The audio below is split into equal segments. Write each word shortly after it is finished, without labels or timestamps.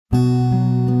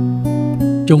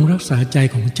จงรักษาใจ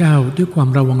ของเจ้าด้วยความ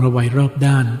ระวังระไวรอบ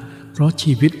ด้านเพราะ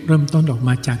ชีวิตเริ่มต้นออกม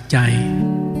าจากใจ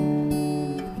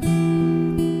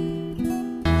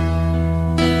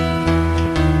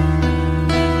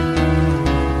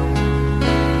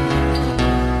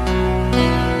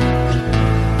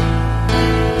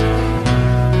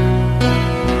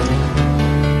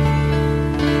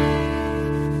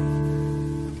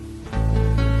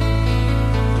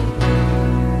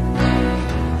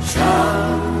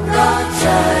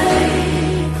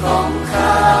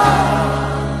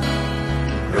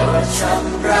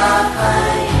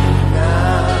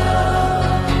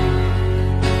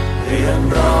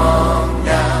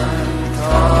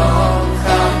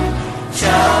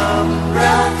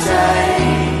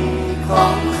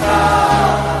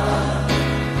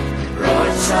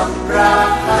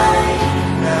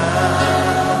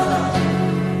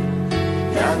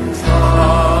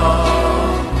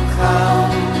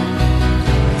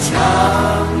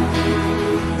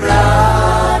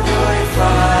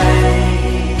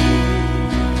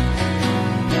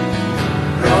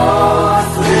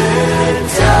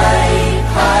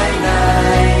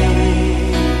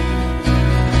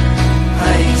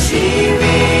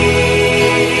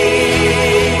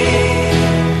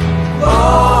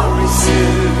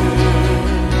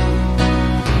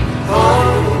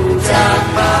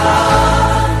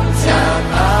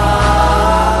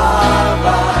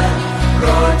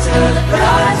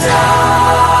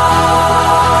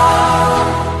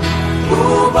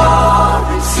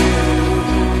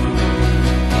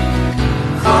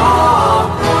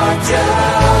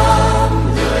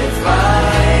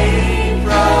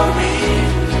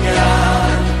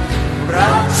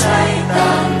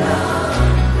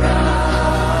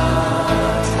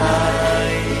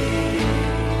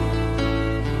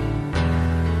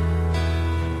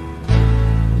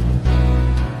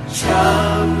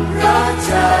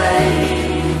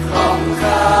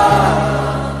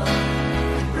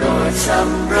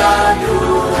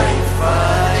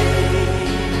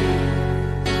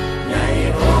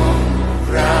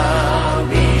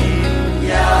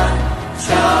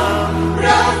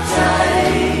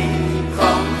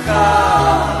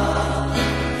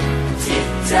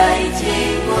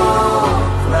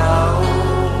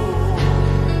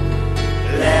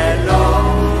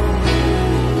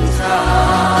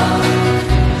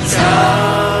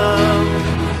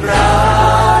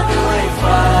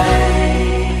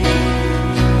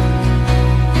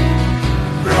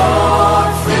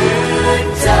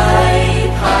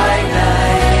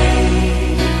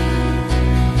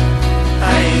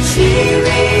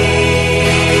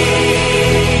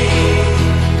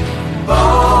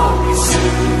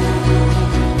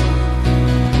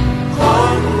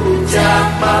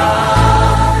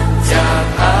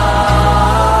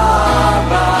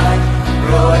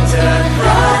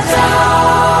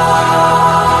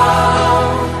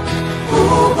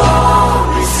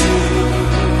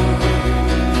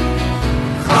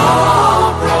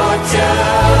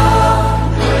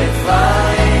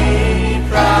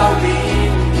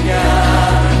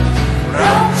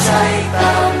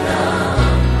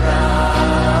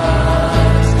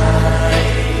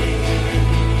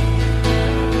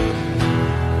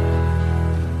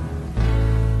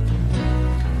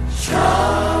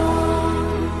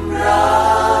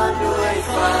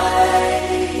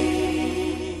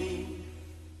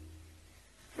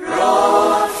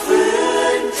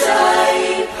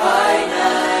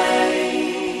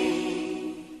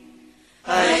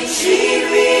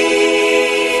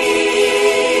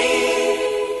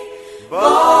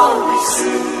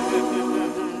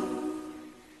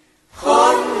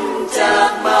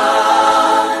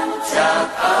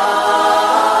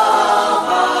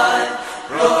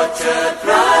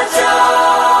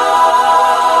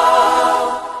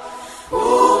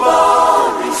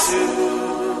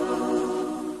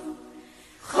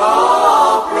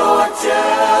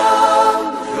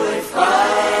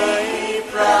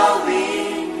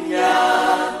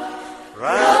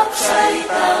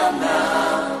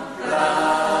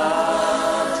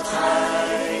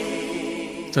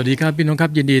สวัสดีครับพี่น้องครั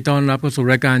บยินดีต้อนรับเข้าสู่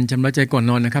รายการชำระใจก่อน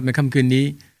นอนนะครับในค่ำคืนนี้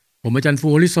ผมอาจารย์ฟู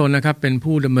ริโซนนะครับเป็น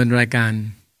ผู้ดำเนินรายการ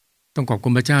ต้องขอบคุ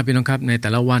ณพระเจ้าพี่น้องครับในแต่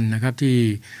ละวันนะครับที่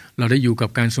เราได้อยู่กับ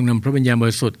การทรงนำพระวิญญาณบ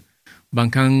ริสุทธิ์บาง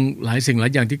ครั้งหลายสิ่งหลา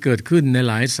ยอย่างที่เกิดขึ้นใน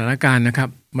หลายสถานการณ์นะครับ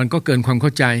มันก็เกินความเข้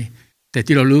าใจแต่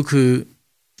ที่เรารู้คือ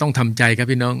ต้องทำใจครับ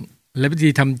พี่น้องและวิธี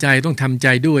ทำใจต้องทำใจ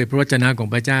ด้วยพระวจนะของ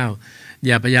พระเจ้าอ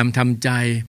ย่าพยายามทำใจ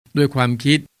ด้วยความ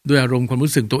คิดด้วยอารมณ์ความ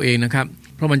รู้สึกตัวเองนะครับ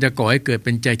เพราะมันจะก่อให้เกิดเ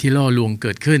ป็นใจที่ล่อลวงเ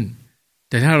กิดขึ้น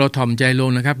แต่ถ้าเราถ่อมใจลง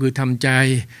นะครับคือทำใจ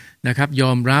นะครับย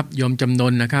อมรับยอมจำน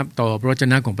นนะครับต่อพระวจ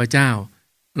นะของพระเจ้า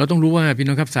เราต้องรู้ว่าพี่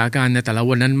น้องครับสถานการณ์ในแต่ละ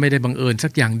วันนั้นไม่ได้บังเอิญสั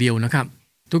กอย่างเดียวนะครับ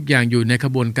ทุกอย่างอยู่ในกร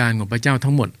ะบวนการของพระเจ้า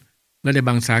ทั้งหมดและในบ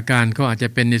างสถานการณ์ก็อาจจะ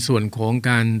เป็นในส่วนของ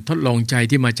การทดลองใจ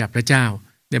ที่มาจากพระเจ้า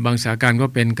ในบางสถานการณ์ก็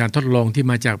เป็นการทดลองที่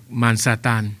มาจากมารซาต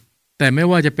านแต่ไม่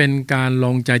ว่าจะเป็นการล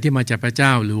องใจที่มาจากพระเจ้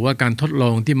าหรือว่าการทดล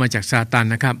องที่มาจากซาตาน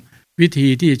นะครับวิธี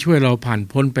ที่จะช่วยเราผ่าน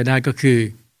พ้นไปได้ก็คือ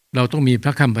เราต้องมีพร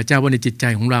ะคำพระเจ้าไว้ในจิตใจ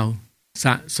ของเราส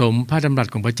ะสมพระดำรัส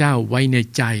ของพระเจ้าไว้ใน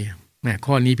ใจ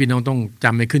ข้อนี้พี่น้องต้องจ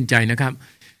ำให้ขึ้นใจนะครับ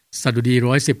สดุดี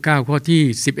119ข้อที่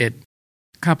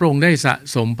11ข้าพระองค์ได้สะ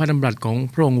สมพระดำรัสของ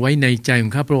พระองค์ไว้ในใจขอ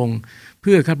งข้าพระองค์เ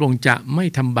พื่อข้าพระองค์จะไม่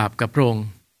ทำบาปกับพระองค์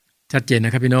ชัดเจนน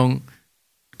ะครับพี่น้อง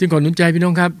จึงขอหนุนใจพี่น้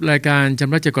องครับรายการช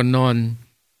ำระใจก่อนนอน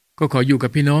ก็ขออยู่กั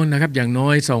บพี่น้องนะครับอย่างน้อ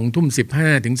ย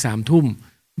 20:15 ถึง 3:00 น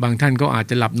บางท่านก็อาจ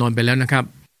จะหลับนอนไปแล้วนะครับ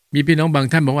มีพี่น้องบาง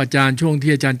ท่านบอกอาจารย์ช่วง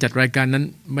ที่อาจารย์จัดรายการนั้น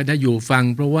ไม่ได้อยู่ฟัง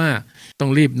เพราะว่าต้อ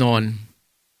งรีบนอน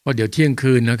เพราะเดี๋ยวเที่ยง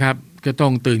คืนนะครับก็ต้อ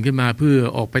งตื่นขึ้นมาเพื่อ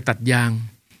ออกไปตัดยาง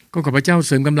ก็ขอพระเจ้าเ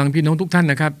สริมกำลังพี่น้องทุกท่าน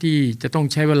นะครับที่จะต้อง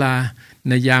ใช้เวลา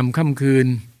ในยามค่ำคืน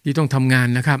ที่ต้องทำงาน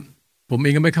นะครับผมเอ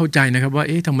งก็ไม่เข้าใจนะครับว่า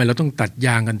ทำไมเราต้องตัดย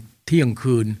างกันเที่ยง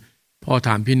คืนพอถ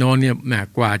ามพี่น้องเนี่ย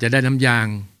กว่าจะได้น้ำยาง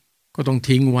ก็ต้อง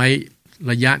ทิ้งไว้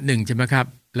ระยะหนึ่งใช่ไหมครับ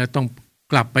แล้วต้อง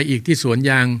กลับไปอีกที่สวน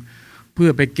ยางเพื่อ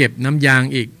ไปเก็บน้ำยาง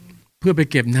อีกเพื่อไป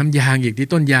เก็บน้ำยางอีกที่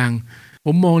ต้นยางผ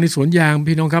มมองในสวนยาง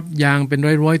พี่น้องครับยางเป็น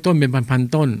ร้อยๆต้นเป็นพัน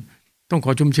ๆต้นต้องข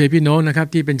อชมเชยพี่น้องนะครับ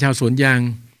ที่เป็นชาวสวนยาง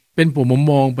เป็นผม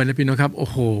มองไปแล้วพี่น้องครับโอ้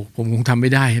โหผมคงทำไม่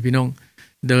ได้ครับพี่น้อง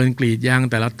เดินกรีดยาง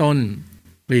แต่ละต้น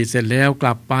กรีดเสร็จแล้วก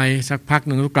ลับไปสักพัก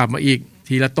นึงก็กลับมาอีก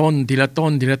ทีละต้นทีละต้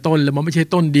นทีละต้นแล้วมันไม่ใช่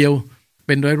ต้นเดียวเ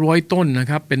ป็นร้อยๆต้นนะ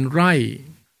ครับเป็นไร่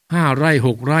5 ไร่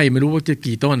6 ไร่ไม่รู้ว่าจะ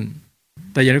กี่ต้น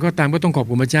แต่อย่างไรก็ตามก็ต้องขอบ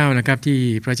คุณพระเจ้านะครับที่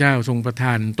พระเจ้าทรงประท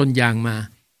านต้นยางมา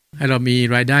ให้เรามี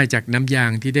รายได้จากน้ำยา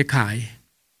งที่ได้ขาย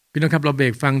พี่น้องครับเราเบร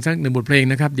กฟังสัก1 บทเพลง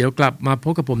นะครับเดี๋ยวกลับมาพ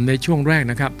บกับผมในช่วงแรก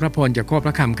นะครับพระพรจากข้อพ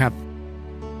ระคำครับ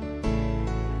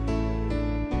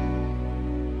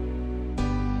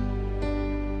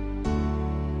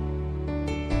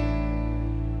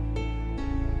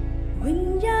วิญ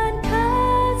ญาณข้า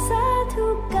สาธุ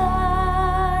กา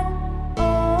รอ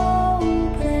งค์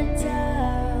พระเจ้า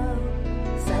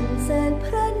สรรเสริญพ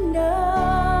ระนา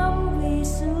มวิ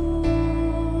สู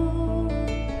ง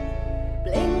เป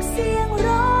ล่งเสียง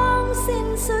ร้องสิ้น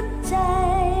สุดใจ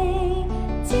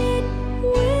จิต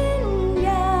วิญญ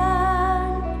าณ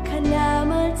ขณะ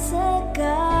มัสก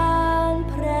าร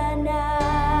พระนา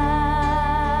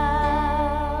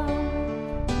ม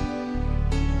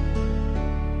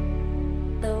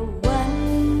ตะวัน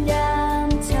ยาม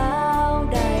เช้า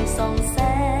ได้ส่องแส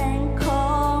งขอ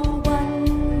งวัน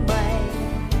ใหม่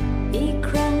อีกค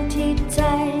รั้งที่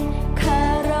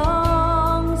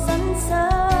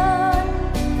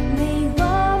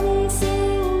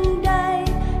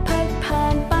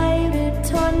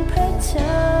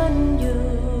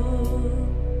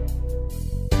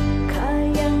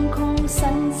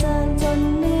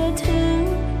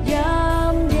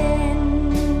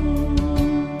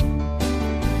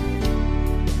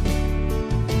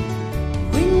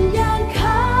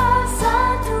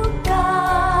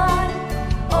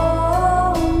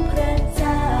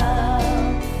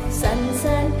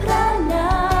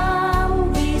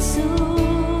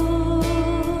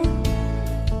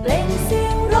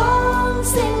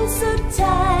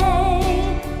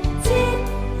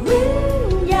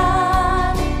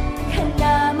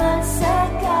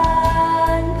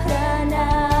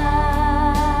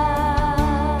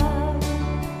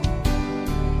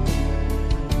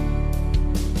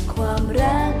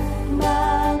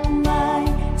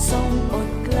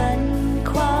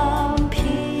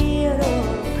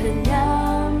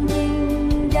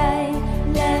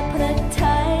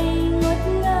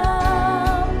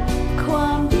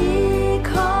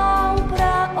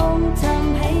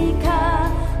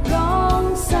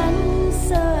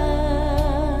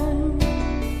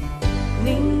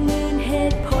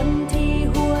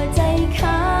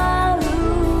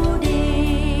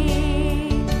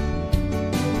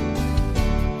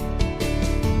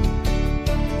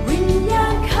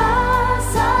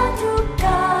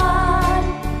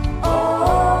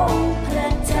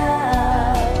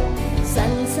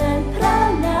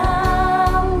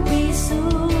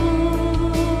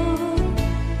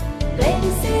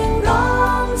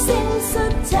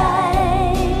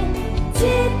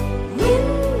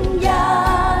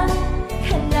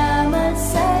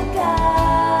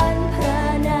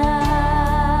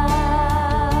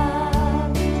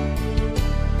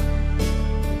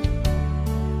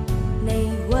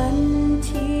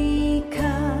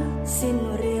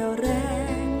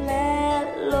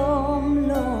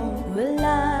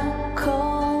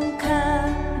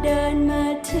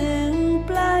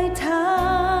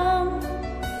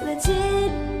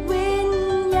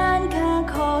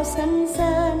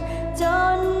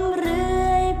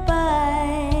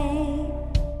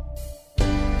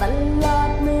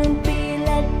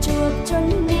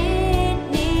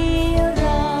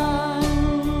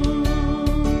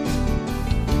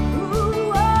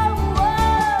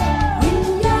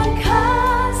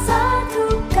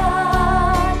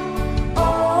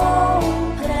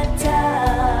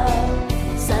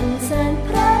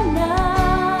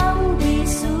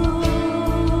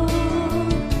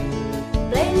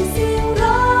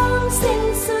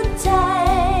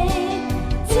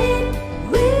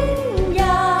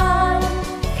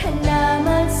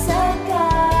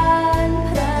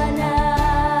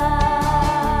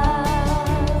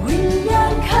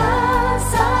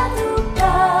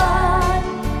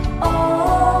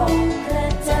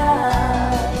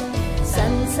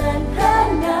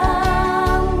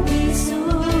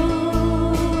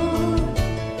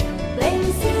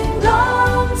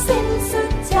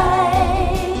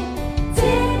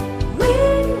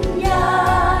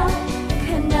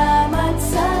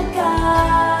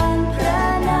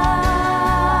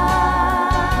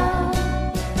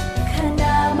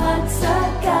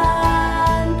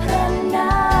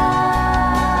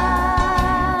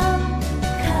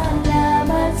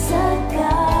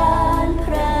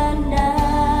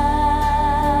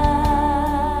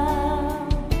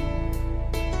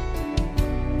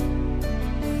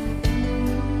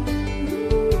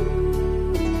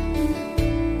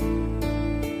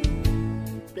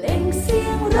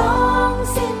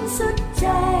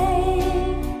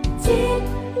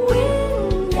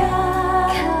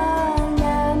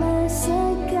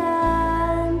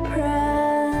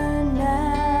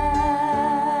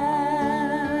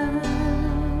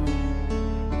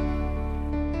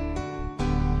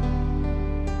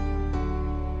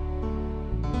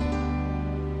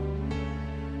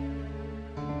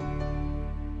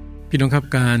พี่น้องครั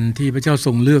บการที่พระเจ้า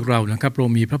ทรงเลือกเรานะครับเรา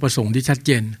มีพระประสงค์ที่ชัด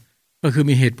เจนก็คือ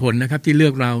มีเหตุผลนะครับที่เ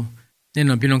ลือกเราแน่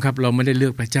นอนพี่น้องครับเราไม่ได้เ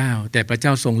ลือกพระเจ้าแต่พระเจ้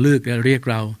าทรงเลือกและเรีย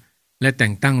กเราและแต่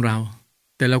งตั้งเรา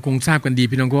แต่เราคงทราบกั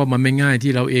นดีพี่น้องว่ามันไม่ง่า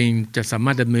ยที่เราเองจะสา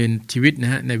มารถดำเนินชีวิตน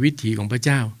ะฮะในวิถีของพระเ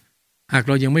จ้าหาก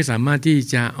เรายังไม่สามารถที่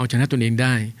จะเอาชนะตนเองไ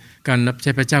ด้การรับ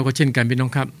ใช้พระเจ้าก็เช่นกันพี่น้อง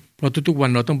ครับเพราะทุก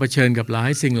ๆวันเราต้องเผชิญกับห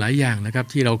ลายสิ่งหลายอย่างนะครับ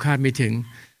ที่เราคาดไม่ถึ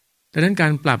งดังนั้น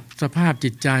การปรับสภา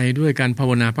พจิตใจด้วยการภ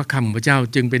าวนาพระคำของพระเจ้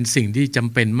าจึงเป็นสิ่งที่จ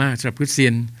ำเป็นมากสำหรับคริสเตีย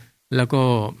นแล้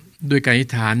วก็ด้วยการอธิษ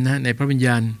ฐานนะในพระวิญญ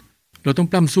าณเราต้อ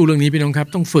งปล้ำสู้เรื่องนี้พี่น้องครับ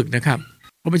ต้องฝึกนะครั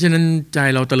บเพราะฉะนั้น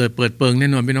ใจเราเตลิดเปิดเปิง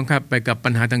แน่นอนพี่น้องครับไปกับปั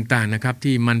ญหาต่างๆนะครับ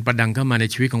ที่มันประดังเข้ามาใน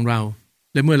ชีวิตของเร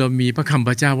าและเมื่อเรามีพระคำพ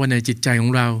ระเจ้าว่าในจิตใจ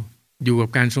ของเราอยู่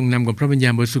กับการทรงนำของพระวิญญา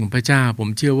ณบริสุทธิ์ของพระเจ้า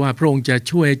ผมเชื่อว่าพระองค์จ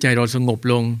ะช่วยให้ใจเราสงบ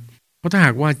ลงเพราะถ้า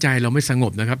หากว่าใจเราไม่สง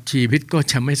บนะครับชีวิตก็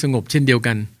จะไม่สงบเช่นเดีย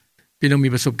วกันพี่น้อ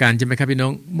งมีประสบการณ์ใช่ไหมครับพี่น้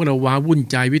องเมื่อเราว้าวุ่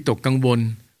นใจวิตกกัง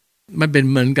วลมันเป็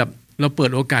นเหมือนกับเราเปิ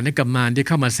ดโอกาสให้กับมารที่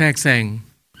เข้ามาแทรกแซ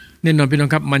งแน่นอนพี่น้อง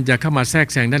ครับมันจะเข้ามาแทร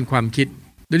กแซงด้านความคิ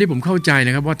ดโดยที่ผมเข้าใจน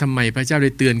ะครับว่าทำไมพระเจ้าได้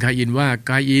เตือนกาอินว่าก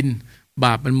าอิน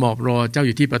บาปมันหมอบรอเจ้า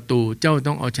อยู่ที่ประตูเจ้า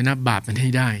ต้องเอาชนะบาปมัน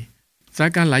ให้ได้สถาน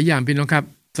การณ์หลายอย่างพี่น้องครั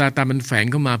บซาตานมันแ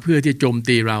ฝงเข้ามาเพื่อที่จะโจ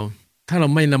มตีเราถ้าเรา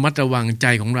ไม่ระมัดระวังใ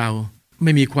จของเราไ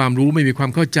ม่มีความรู้ไม่มีคว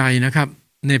ามเข้าใจนะครับ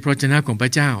ในพระวจนะของพร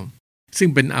ะเจ้าซึ่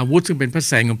งเป็นอาวุธซึ่งเป็นพระแ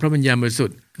สงของพระวิญญาณบริสุท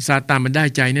ธิ์ซาตานมันได้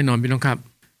ใจแน่นอนพี่น้องครั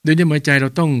บโดยในหัวใจเรา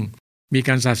ต้องมี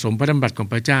การสะสมพระดำรัสของ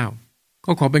พระเจ้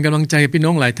าก็ขอเป็นกำลังใจกับพี่น้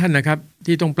องหลายท่านนะครับ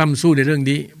ที่ต้องปล้ำสู้ในเรื่อง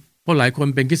นี้เพราะหลายคน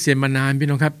เป็นคริสเตียนมานาน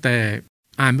พี่น้องครับแต่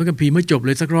อ่านพระคัมภีร์ไม่จบเ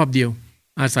ลยสักรอบเดีย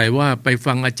วอาศัยว่าไ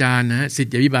ปฟังอาจารย์นะฮ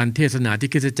ะศิษยาภิบาลเทศนา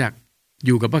ที่คริสตจักร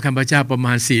อยู่กับพระคำพระเจ้าประมา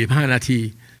ณ 4-5 นา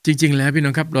ทีจริงๆแล้วพี่น้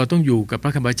องครับเราต้องอยู่กับ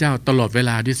พระคำพระเจ้าตลอดเว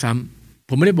ลาด้วยซ้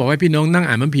ำผมไม่ได้บอกให้พี่น้องนั่ง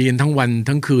อ่านพระคัมภีร์กันทั้งวัน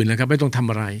ทั้งคืนนะครับไม่ต้องทำ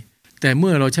อะไรแต่เ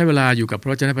มื่อเราใช้เวลาอยู่กับพระ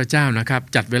วจนะพระเจ้านะครั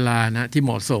บจัดเวลานะที่เ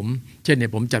หมาะสมเช่นเนี่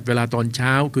ยผมจัดเวลาตอนเช้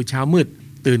าคือเช้ามื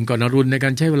ดตื่นก่อนอรุณในก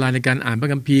ารใช้เวลาในการอ่านพร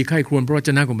ะคัมภีร์ใคร่ครวญพระว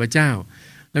จนะของพระเจ้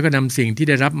าแล้วก็นำสิ่งที่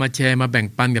ได้รับมาแชร์มาแบ่ง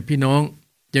ปันกับพี่น้อ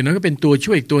งอย่างน้อยก็เป็นตั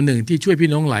วช่วยอีกตัวหนึ่งที่ช่วยพี่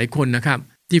น้องหลายคนนะครับ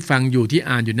ที่ฟังอยู่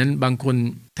ที่อ่านอยู่นั้นบาง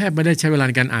คนแทบไม่ได้ใช้เวลา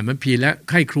ในการอ่านพระคัมภีร์และ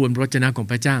ใคร่ครวญพระวจนะของ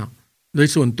พระเจ้าโดย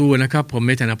ส่วนตัวนะครับผ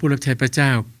มในฐานะผู้รับใช้พระเจ้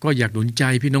าก็อยากหนุนใ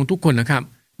จพี่น้องทุกคนนะครั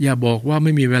บอย่าบอกว่าไ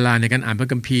ม่มีเวลาในการอ่านพระ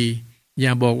คัมภีร์อย่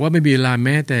าบอกว่าไม่มีเวลา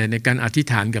แม้แต่ในการอธิ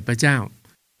ษฐานกับพระเจ้า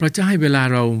พระเจ้าให้เวลา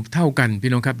เราเท่ากัน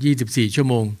พี่น้องครับ24 ชั่ว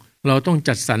โมงเราต้อง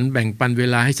จัดสรรแบ่งปันเ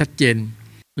วลาให้ชัดเจน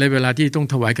และเวลาที่ต้อง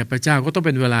ถวายกับพระเจ้าก็ต้อง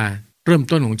เป็นเวลาเริ่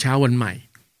มต้นของเช้าวันใหม่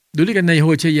ดูด้วยกันในโ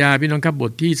ฮเชยาพี่น้องครับ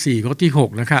บทที่4ข้อที่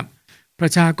6นะครับ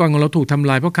ประชากรของเราถูกทำ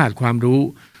ลายเพราะขาดควา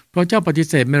มรู้เพราะเจ้าปฏิ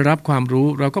เสธไม่รับควา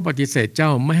มรู้เราก็ปฏิเสธเจ้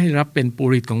าไม่ให้รับเป็นปุ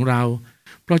โรหิตของเร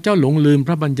าเพราะเจ้าหลงลืม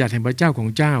พระบัญญัติแห่งพระเจ้าข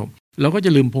องเจ้าเราก็จ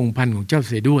ะลืมพงศ์พันธุ์ของเจ้าเ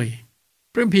สียด้ว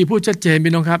ยพระคัมภีร์พูดชัดเจน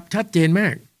พี่น้องครับชัดเจนม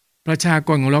ากประชาก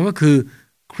รของเราก็คือ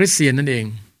คริสเตียนนั่นเ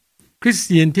องคริส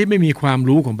เตียนที่ไม่มีควา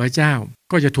มรู้ของพระเจ้า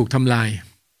ก็จะถูกทำลาย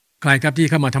ใครครับที่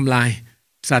เข้ามาทำลา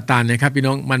ยซาตานนะครับ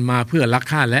พี่น้องมันมาเพื่อลัก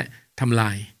ฆ่าและทำ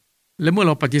ลายและเมื่อเ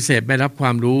ราปฏิเสธไม่รับคว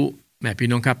ามรู้แม่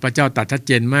พี่น้องครับพระเจ้าตรัสชัดเ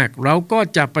จนมากเราก็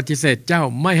จะปฏิเสธเจ้า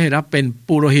ไม่ให้รับเป็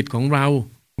นปุโรหิตของเรา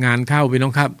งานเข้าพี่น้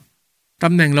องครับ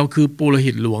ตำแหน่งเราคือปุโ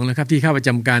รหิตหลวงนะครับที่เข้าประ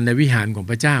จำการในวิหารขอ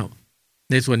งพระเจ้า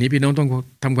ในส่วนนี้พี่น้องต้อง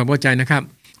ทำความเข้าใจนะครับ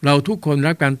เราทุกคน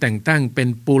รับการแต่งตั้ง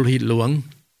เป็นปุโรหิตหลว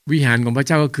งวิหารของพระ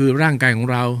เจ้าก็คือร่างกายขอ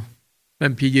งเราพร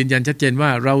ะคัมภีร์ยืนยันชัดเจนว่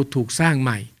าเราถูกสร้างให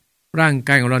ม่ร่าง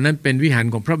กายของเรานั้นเป็นวิหาร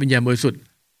ของพระวิญญาณบริสุท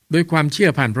ธิ์ด้วยความเ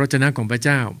ชื่อผ่านพระวจนะของพระเ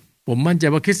จ้าผมมั่นใ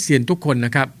จว่าคริสเตียนทุกคนนะ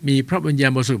ครับมีพระวิญญา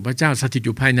ณบริสุทธิ์พระเจ้าสถิตอ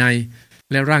ยู่ภายใน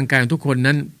และร่างกายของทุกคน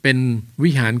นั้นเป็น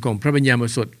วิหารของพระวิญญาณบริ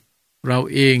สุทธิ์เร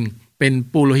าเองเป็น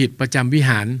ปุโรหิตประจำวิ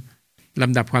หารล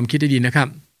ำดับความคิดได้ดีนะครับ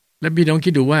และพี่น้องคิ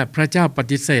ดดูว่าพระเจ้าป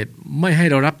ฏิเสธไม่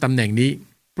ให้เรารับตำแหน่ง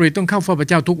นี้ปุโรหิตต้องเข้าเฝ้าพร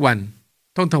ะเจ้าทุกวั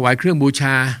นต้องถวายเครื่องบู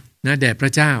ชานะแด่พระ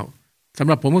เจ้าสำ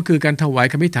หรับผมก็คือการถวาย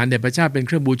คำอธิษฐานแด่พระเจ้าเป็นเ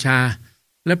ครื่องบูชา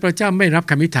และพระเจ้าไม่รับ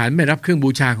คำอธิษฐานไม่รับเครื่อง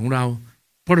บูชาของเรา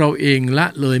เพราะเราเอ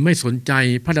งละเลยไม่สนใ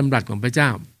จพระดำรัสของพระเจ้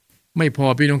าไม่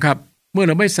พอพี่น้องครับเมื่อ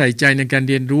เราไม่ใส่ใจในการ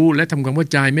เรียนรู้และทำความเข้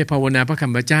าใจไม่ภาวนาพระ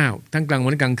คำพระเจ้าทั้งกลา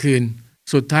งวันกลางคื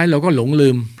นสุดท้ายเราก็หลง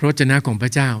ลืมพระวจนะของพระ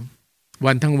เจ้า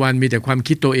วันทั้งวันมีแต่ควา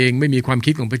มคิดตัวเองไม่มีควา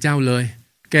มคิดของพระเจ้าเล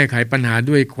ยแก้ไขปัญห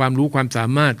าด้วยความรู้ความสา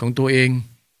มารถของตัวเอ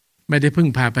งไม่ได้พึ่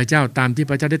งพาพระเจ้าตามที่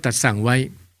พระเจ้าได้ตรัสสั่ง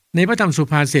ไว้ในพระธรรมสุ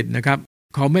ภาษิตนะครั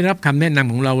บเขาไม่รับคำแนะน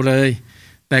ำของเราเลย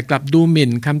แต่กลับดูห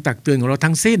มิ่นคำตักเตือนของเรา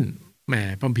ทั้งสิ้นแห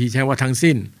มพระคัมภีร์ใช้ว่าทั้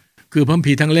งสิ้นคือพระคัม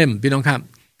ภีร์ทั้งเล่มพี่น้องครั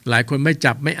บหลายคนไม่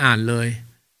จับไม่อ่านเล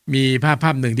ยมีภ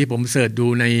าพหนึ่งที่ผมเสิร์ช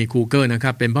ดูใน Google นะ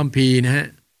ครับเป็นพระคัมภีร์นะ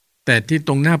ฮะแต่ที่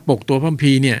ตรงหน้าปกตัวพระคัม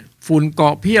ภีร์เนี่ยฝุ่นเกา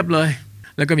ะเพียบเล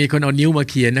ยแล้วก็มีคนเอานิ้วมา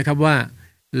เขียนนะครับว่า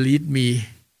lead me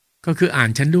ก็คื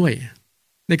ออ่านฉันด้วย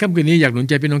ในค่ำคืนนี้อยากหนุ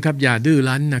นใจพี่น้องครับอย่าดื้อ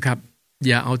รั้นนะครับ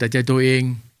อย่าเอาแต่ใจตัวเอง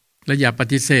และอย่าป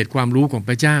ฏิเสธความรู้ของพ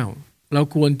ระเจ้า เรา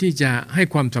ควรที่จะให้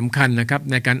ความสำคัญนะครับ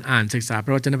ในการอ่านศึกษาพ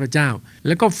ระวจนะพระเจ้าแ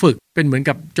ล้วก็ฝึกเป็นเหมือน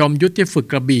กับจอมยุทธที่ฝึก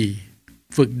กระบี่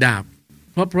ฝึกดาบ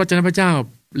เพราะพระวจนะพระเจ้า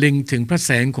เล็งถึงพระแ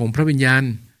สงของพระวิญญาณ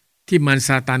ที่มารซ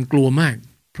าตานกลัวมาก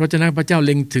พระวจนะพระเจ้าเ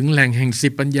ล็งถึงแหล่งแห่ง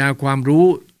10ปัญญาความรู้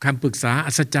คำปรึกษา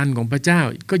อัศจรรย์ของพระเจ้า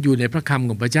ก็อยู่ในพระคำ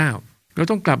ของพระเจ้าเรา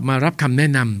ต้องกลับมารับคำแนะ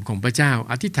นำของพระเจ้า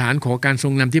อธิษฐานขอการทร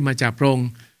งนำที่มาจากพระองค์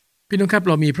พี่น้องครับเ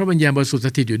รามีพระวิญญาณบริสุทธิ์ส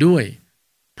ถิตอยู่ด้วย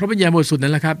พระวิญญาณบริสุทธิ์นั้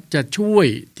นแหละครับจะช่วย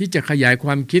ที่จะขยายคว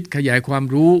ามคิดขยายความ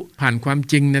รู้ผ่านความ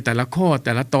จริงในแต่ละข้อแ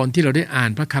ต่ละตอนที่เราได้อ่าน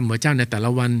พระคำของพระเจ้าในแต่ละ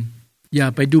วันอย่า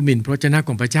ไปดูหมิ่นพระวจนะข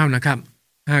องพระเจ้านะครับ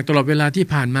หากตลอดเวลาที่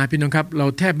ผ่านมาพี่น้องครับเรา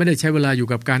แทบไม่ได้ใช้เวลาอยู่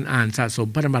กับการอ่านสะสม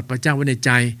พระดำรัสพระเจ้าไว้ในใจ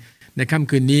ในค่ำ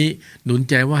คืนนี้หนุน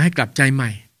ใจว่าให้กลับใจใหม่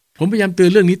ผมพยายามเตือ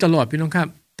นเรื่องนี้ตลอดพี่น้องครับ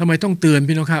ทำไมต้องเตือน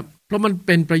พี่น้องครับเพราะมันเ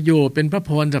ป็นประโยชน์เป็นพระ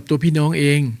พรสำหรับตัวพี่น้องเอ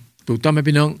งถูกต้องไหม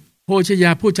พี่น้องโฮเชย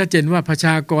าพูดชัดเจนว่าประช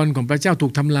ากรของพระเจ้าถู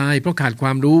กทำลายเพราะขาดคว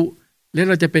ามรู้และเ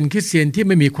ราจะเป็นคริสเตียนที่ไ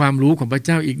ม่มีความรู้ของพระเ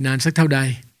จ้าอีกนานสักเท่าใด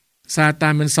ซาตา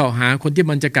นมันเสาะหาคนที่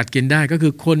มันจะกัดกินได้ก็คื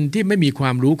อคนที่ไม่มีคว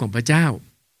ามรู้ของพระเจ้า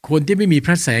คนที่ไม่มีพ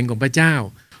ระแสงของพระเจ้า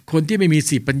คนที่ไม่มี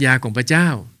สีปัญญาของพระเจ้า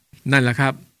นั่นแหละครั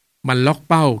บมันล็อก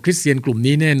เป้าคริสเตียนกลุ่ม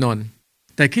นี้แน่นอน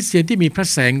แต่คริสเตียนที่มีพระ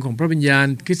แสงของพระวิญญาณ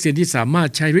คริสเตียนที่สามารถ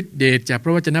ใช้ฤทธิ์เดชจากพร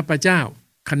ะวจนะพระเจ้า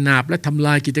ขนาบและทำล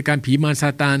ายกิจการผีมารซา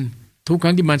ตานทุกค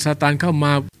รั้งที่มารซาตานเข้าม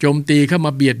าโจมตีเข้าม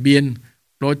าเบียดเบียน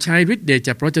เราใช้ฤทธิ์เดชจ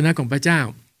ากพระวจนะของพระเจ้า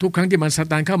ทุกครั้งที่มารซา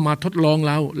ตานเข้ามาทดลองเ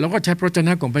ราก็ใช้พระวจน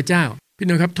ะของพระเจ้าพี่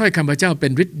น้องครับถ้อยคำพระเจ้าเป็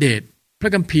นฤทธิ์เดชพร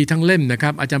ะคัมภีร์ทั้งเล่มนะครั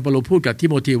บอาจารย์เปาโลพูดกับทิ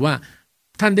โมธีว่า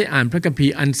ท่านได้อ่านพระคัมภี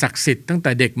ร์อันศักดิ์สิทธิ์ตั้งแ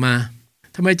ต่เด็กมา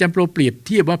ทำไมอาจารย์เปาโลเปรียบเ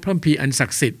ทียบว่าพระคัมภีร์อันศั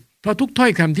กดิ์สิทธิ์เพราะทุกถ้อ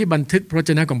ยคำที่บันทึกพระว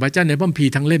จนะของพระเจ้าในพระคัมภี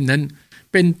ร์ทั้งเล่มนั้น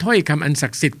เป็นถ้อยคำอันศั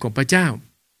กดิ์สิทธิ์ของพระเจ้า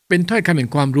เป็นถ้อยคำแห่ง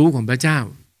ความรู้ของพระเจ้า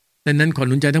ดังนั้นขอ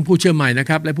หนุนใจทั้งผู้เชื่อใหม่นะ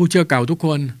ครับและผู้เชื่อเก่าทุกค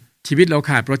นชีวิตเรา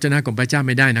ขาดพระวจนะของพระเจ้าไ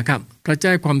ม่ได้นะครับพระเจ้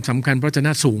าความสำคัญพระวจน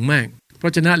ะสูงมากพระ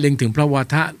วจนะเล็งถึงพระวา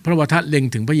ทะเล็ง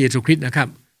ถึงพระเยซูคริสต์นะครับ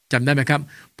จำได้ไหมครับ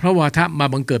พระวาทะมา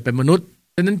บังเกิดเป็นมนุษย์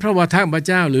ดังนั้นพระวาทะของพระ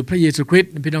เจ้าหรือพระเยซูคริส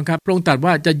ต์พี่น้องครับพระองค์ตรัส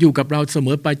ว่าจะอยู่กับเราเสม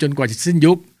อไปจนกว่าจะสิ้น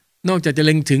ยุคนอกจากจะเ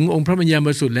ล็งถึงองค์พระวิญญาณบ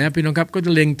ริสุทธิ์แล้วพี่น้องครับก็จ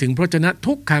ะเล็งถึงพระวจนะ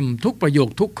ทุกคำทุกประโยค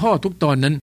ทุกข้อทุกตอน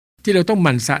นั้นที่เราต้องห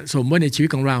มั่นสะสมไว้ในชีวิต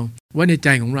ของเราไว้ในใจ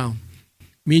ของเรา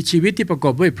มีชีวิตที่ประกอ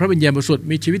บด้วยพระวิญญาณบริสุทธิ์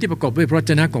มีชีวิตที่ประกอบด้วยพระว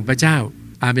จนะของพระเจ้า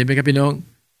อาเมนไหมครับพี่น้อง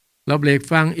เราเบรก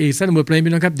ฟังอีกสักบทเพลง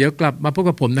พี่น้องครับเดี๋ยวกลับมาพบ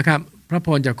กับผมนะครับพระพ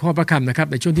รจากข้อพระคำนะครับ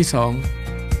ในช่วงที่2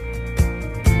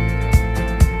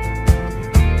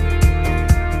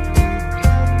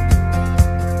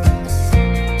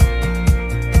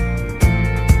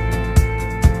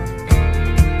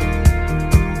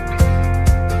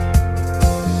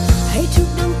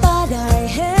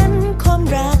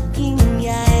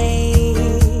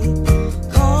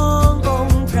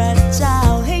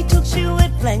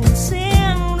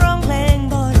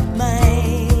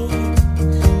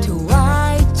ถวา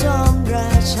ยจอมรา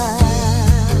ชา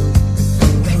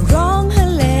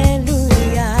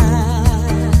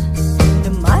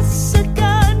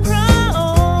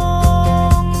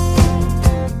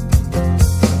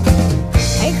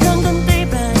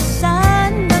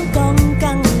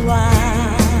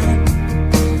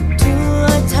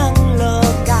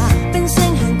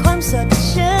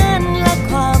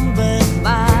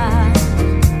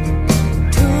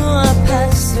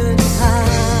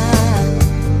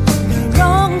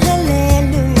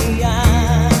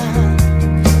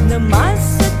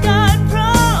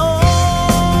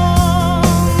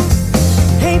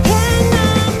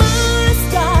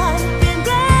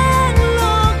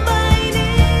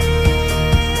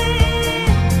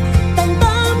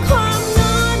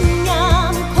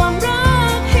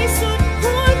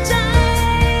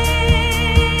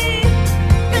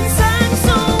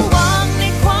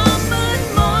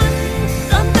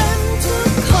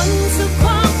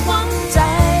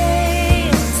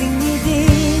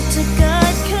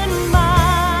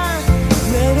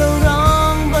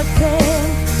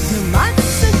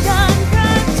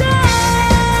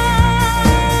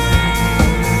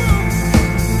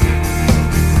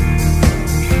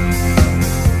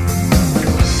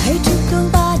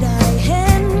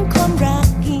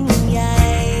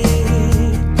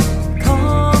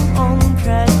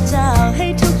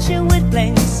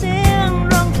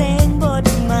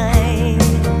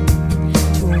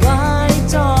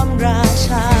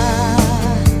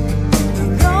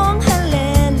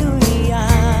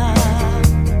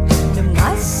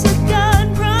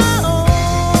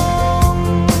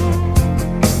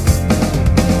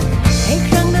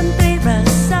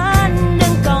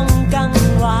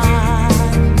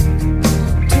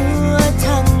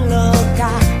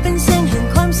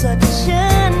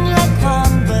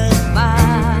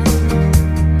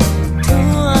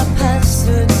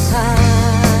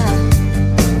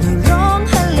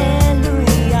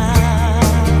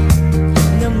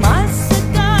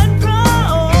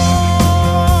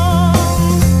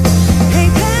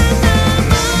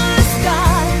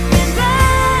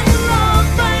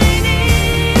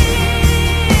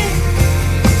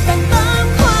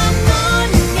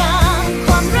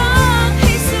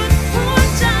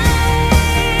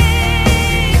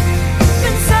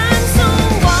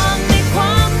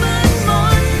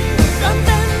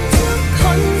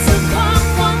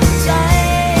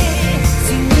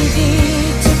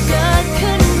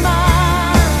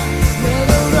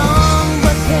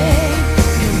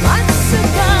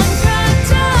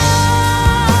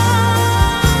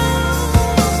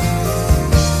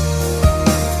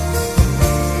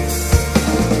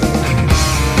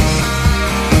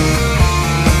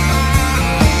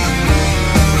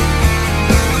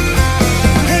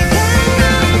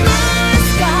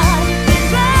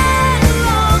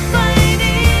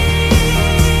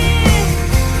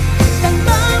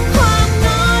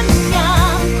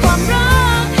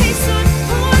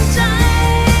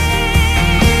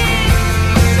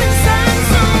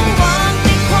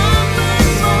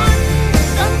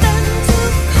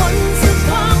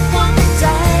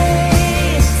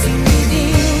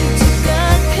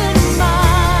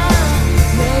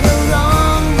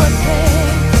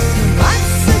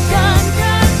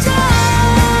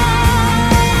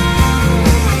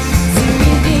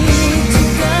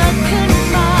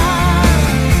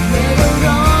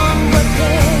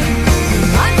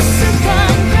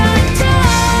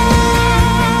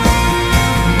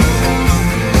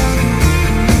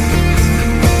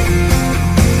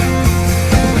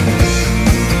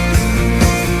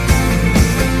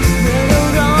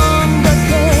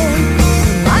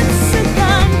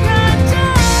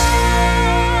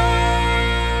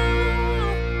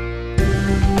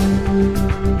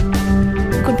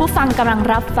ผู้ฟังกำลัง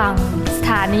รับฟังส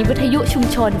ถานีวิทยุชุม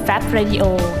ชนแฟบเรดิโอ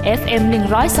FM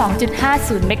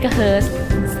 102.50 เมกะเฮิรตซ์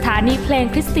สถานีเพลง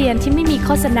คริสเตียนที่ไม่มีโฆ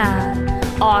ษณา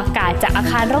ออกอากาศจากอา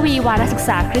คารระวีวารศึกษ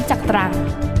าคริสตจักรตรัง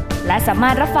และสามา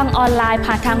รถรับฟังออนไลน์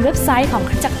ผ่านทางเว็บไซต์ของค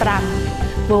ริสตจักรตรัง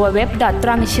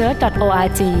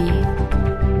www.trangchurch.org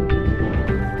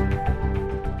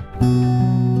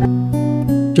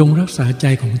จงรักษาใจ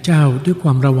ของเจ้าด้วยคว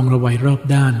ามระวังระไวรอบ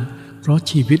ด้านเพราะ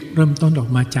ชีวิตเริ่มต้นออก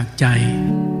มาจากใจ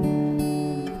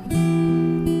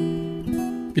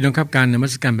พี่น้องครับการนมั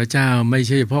สการพระเจ้าไม่ใ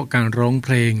ช่เฉพาะการร้องเพ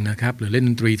ลงนะครับหรือเล่นด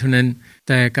นตรีเท่านั้นแ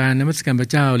ต่การนมัสการพระ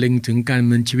เจ้าเล็งถึงการดำ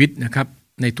เนินชีวิตนะครับ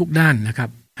ในทุกด้านนะครับ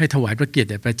ให้ถวายพระเกียรติ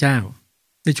แด่พระเจ้า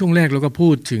ในช่วงแรกเราก็พู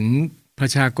ดถึงประ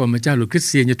ชากรพระเจ้าหรือคริส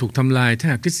เตียนจะถูกทำลายถ้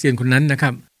าคริสเตียนคนนั้นนะครั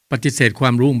บปฏิเสธควา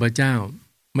มรู้ของพระเจ้า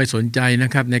ไม่สนใจน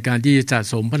ะครับในการที่จะสะ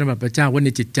สมพระนามพระเจ้าไว้ใน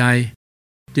จิตใจ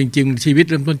จริงๆชีวิต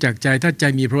เริ่มต้นจากใจถ้าใจ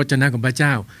มีพระวจนะของพระเจ้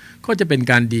าก็จะเป็น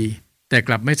การดีแต่ก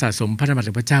ลับไม่สะสมพระนามข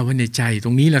องพระเจ้าไว้ในใจต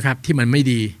รงนี้แหละครับที่มันไม่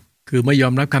ดีคือไม่ยอ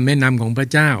มรับคำแนะนำของพระ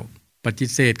เจ้าปฏิ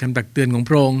เสธคำตักเตือนของพ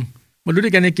ระองค์มาดูด้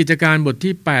วยกันในกิจการบท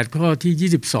ที่8ข้อ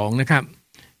ที่22นะครับ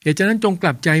เหตุฉะนั้นจงก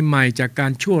ลับใจใหม่จากกา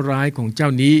รชั่วร้ายของเจ้า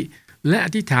นี้และอ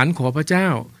ธิษฐานขอพระเจ้า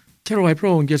เชื่อว่าพระ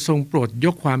องค์จะทรงโปรดย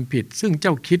กความผิดซึ่งเจ้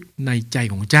าคิดในใจ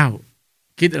ของเจ้า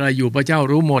คิดอะไรอยู่พระเจ้า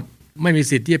รู้หมดไม่มี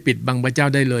สิทธิ์ที่จะปิดบังพระเจ้า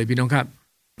ได้เลยพี่น้องครับ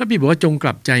พระบิดาบอกว่าจงก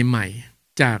ลับใจใหม่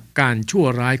จากการชั่ว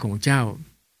ร้ายของเจ้า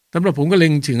สำหรับผมก็เล็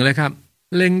งถึงอะไรครับ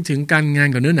เล็งถึงการงาน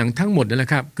กับเนื้อหนังทั้งหมดนั่นแหละ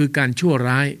ครับคือการชั่ว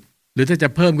ร้ายหรือถ้าจะ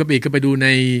เพิ่มก็ไปดูใน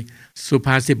สุภ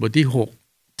าษิตบทที่6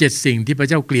 7สิ่งที่พระ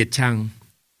เจ้าเกลียดชัง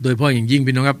โดยเฉพาะอย่างยิ่ง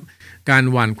พี่น้องครับการ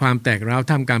หว่านความแตกร้าว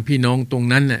ท่ามกลางพี่น้องตรง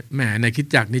นั้นแหละแหมในคริสต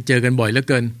จักรนี่เจอกันบ่อยเหลือ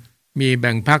เกินมีแ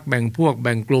บ่งพรรคแบ่งพวกแ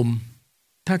บ่งกลุ่ม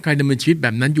ถ้าใครดำเนินชีวิตแบ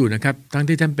บนั้นอยู่นะครับทั้ง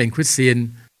ที่ท่านเป็นคริสเตียน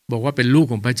บอกว่าเป็นลูก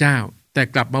ของพระเจ้าแต่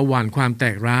กลับมาหว่านความแต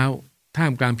กร้าวท่า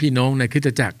มกลางพี่น้องในคริสต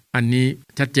จักรอันนี้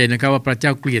ชัดเจนนะครับว่าพระเจ้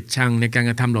าเกลียดชังในการ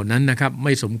กระทำเหล่านั้นนะครับไ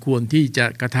ม่สมควรที่จะ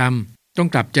กระทำต้อง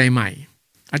กลับใจใหม่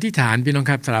อธิษฐานพี่น้อง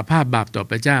ครับสารภาพบาปต่อ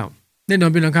พระเจ้าแน่นอ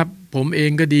นพี่น้องครับผมเอ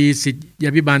งก็ดีศิษย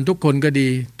าภิบาลทุกคนก็ดี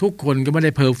ทุกคนก็ไม่ไ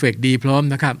ด้เพอร์เฟกต์ดีพร้อม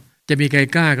นะครับจะมีใคร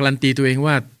กล้าการันตีตัวเอง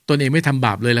ว่าตนเองไม่ทำบ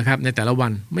าปเลยล่ะครับในแต่ละวั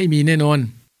นไม่มีแน่นอน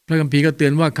พระคัมภีร์ก็เตือ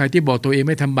นว่าใครที่บอกตัวเอง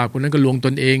ไม่ทำบาปคนนั้นก็ลวงต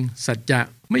นเองสัจจะ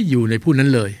ไม่อยู่ในผู้นั้น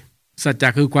เลยสัจจะ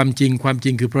คือความจริง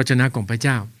คือพระวจนะของพระเ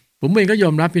จ้าผมเองก็ยอ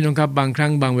มรับพี่น้องครับบางครั้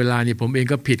งบางเวลานี่ผมเอง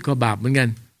ก็ผิดข้อบาปเหมือนกัน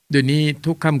เดี๋ยวนี้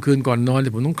ทุกค่ำคืนก่อนนอน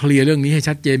ผมต้องเคลียร์เรื่องนี้ให้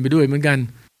ชัดเจนไปด้วยเหมือนกัน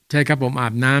ใช่ครับผมอา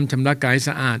บน้ำชำระกายส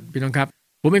ะอาดพี่น้องครับ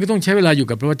ผมเองก็ต้องใช้เวลาอยู่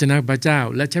กับพระวจนะของพระเจ้า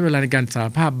และใช้เวลาในการสาร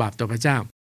ภาพบาปต่อพระเจ้า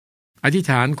อธิษ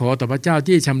ฐานขอต่อพระเจ้า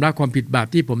ที่ชำระความผิดบาป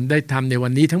ที่ผมได้ทำในวั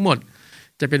นนี้ทั้งหมด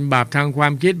จะเป็นบาปทางควา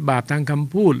มคิดบาปทางค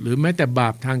ำพูดหรือแม้แต่บา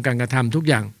ปทางการกระทำทุก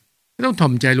อย่างต้องถ่อ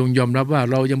มใจลงยอมรับว่า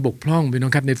เรายังบกพร่องพี่น้อ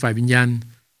งครับในฝ่ายวิญญาณ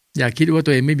อย่าคิดว่าตั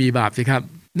วเองไม่มีบาปสิครับ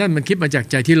นั่นมันคิดมาจาก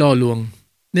ใจที่ล่อลวง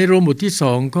ในโรมบทที่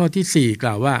2ข้อที่4ก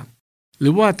ล่าวว่าหรื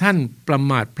อว่าท่านประ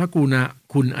มาทพระกรุณา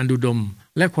คุณอันดุดม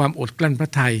และความอดกลั้นพระ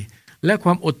ทัยและคว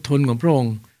ามอดทนของพระอง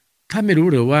ค์ท่านไม่รู้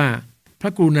หรือว่าพร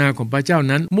ะกรุณาของพระเจ้า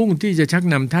นั้นมุ่งที่จะชัก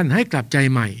นำท่านให้กลับใจ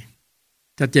ใหม่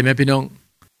ชัดเจนไหมพี่น้อง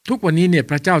ทุกวันนี้เนี่ย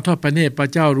พระเจ้าทอดพระเนตรพระ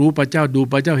เจ้ารู้พระเจ้าดู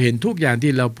พระเจ้าเห็นทุกอย่าง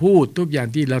ที่เราพูดทุกอย่าง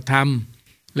ที่เราท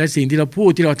ำและสิ่งที่เราพูด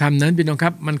ที่เราทำนั้นพี่น้องค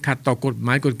รับมันขัดต่อกฎหม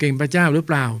ายกฎเกณฑ์พระเจ้าหรือเ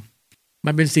ปล่า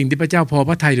มันเป็นสิ่งที่พระเจ้าพอพ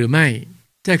ระทัยหรือไม่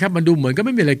ใช่ครับมันดูเหมือนก็ไ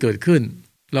ม่มีอะไรเกิดขึ้น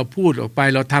เราพูดออกไป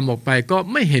เราทำออกไปก็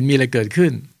ไม่เห็นมีอะไรเกิดขึ้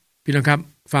นพี่น้องครับ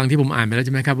ฟังที่ผมอ่านไปแล้วใ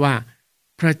ช่ไหมครับว่า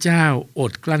พระเจ้าอ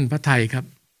ดกลั้นพระทัยครับ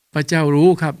พระเจ้ารู้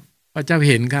ครับพระเจ้า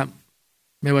เห็นครับ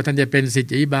ไม่ว่าท่านจะเป็นศิษ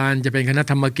ยาภิบาลจะเป็นคณะ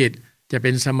ธรรมกิจจะเป็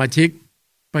นสมาชิก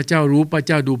พระเจ้ารู้พระเ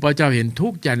จ้าดูพระเจ้าเห็นทุ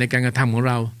กอย่างในการกระทำของ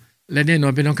เราและแน่นอ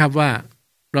นพี่น้องครับว่า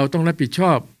เราต้องรับผิดช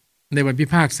อบในวันพิ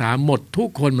พากษาหมดทุก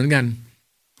คนเหมือนกัน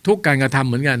ทุกการกระทำ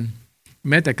เหมือนกัน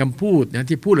แม้แต่คำพูดนะ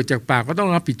ที่พูดออกจากปากก็ต้อง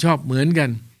รับผิดชอบเหมือนกัน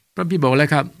พระพี่บอกแล้ว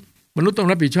ครับมนุษย์ต้อง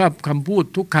รับผิดชอบคำพูด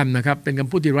ทุกคำนะครับเป็นค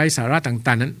ำพูดที่ไร้สาระ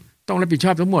ต่างๆนั้นต้องรับผิดช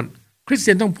อบทั้งหมดคริสเ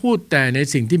ตียนต้องพูดแต่ใน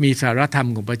สิ่งที่มีสาระธรรม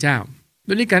ของพระเจ้าโด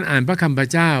ยนี้การอ่านพระคำพระ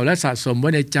เจ้าและสะสมไว้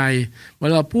ในใจเว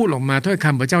ลาพูดออกมาถ้อยค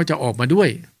ำพระเจ้าจะออกมาด้วย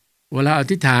เวลาอ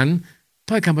ธิษฐาน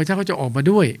ถ้อยคำพระเจ้าก็จะออกมา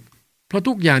ด้วยเพราะ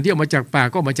ทุกอย่างที่ออกมาจากปาก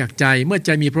ก็ออกมาจากใจเมื่อใจ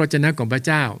มีพระวจนะของพระเ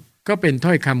จ้าก็เป็น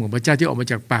ถ้อยคำของพระเจ้าที่ออกมา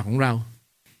จากปากของเรา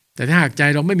แต่ถ้าหากใจ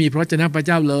เราไม่มีพระวจนะพระเ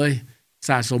จ้าเลยส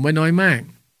ะสมไว้น้อยมาก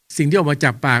สิ่งที่ออกมาจ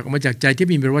ากปากออกมาจากใจที่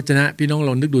มีพระวจนะพี่น้องล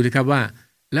องนึกดูนะครับว่า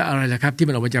แล้วอะไรล่ะครับที่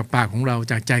มันออกมาจากปากของเรา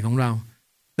จากใจของเรา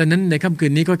ดังนั้นในค่ำคื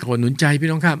นนี้ก็ขอหนุนใจพี่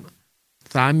น้องครับ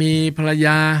สามีภรรย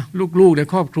าลูกๆใน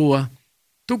ครอบครัว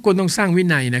ทุกคนต้องสร้างวิ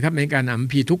นัยนะครับในการอ่านคัม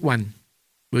ภีร์ทุกวัน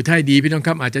หรือถ้าดีพี่น้องค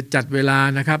รับอาจจะจัดเวลา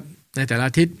นะครับในแต่ละ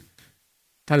อาทิตย์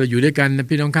ถ้าเราอยู่ด้วยกันนะ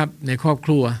พี่น้องครับในครอบค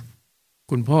รัว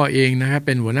คุณพ่อเองนะครับเ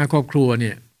ป็นหัวหน้าครอบครัวเ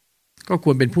นี่ยก็ค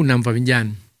วรเป็นผู้นำฝ่ายวิญญาณ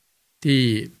ที่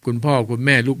คุณพ่อคุณแ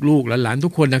ม่ลูกๆหลานๆทุ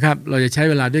กคนนะครับเราจะใช้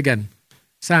เวลาด้วยกัน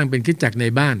สร้างเป็นคริสตจักรใน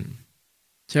บ้าน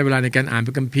ใช้เวลาในการอ่านพ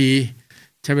ระคัมภีร์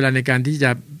ใช้เวลาในการที่จ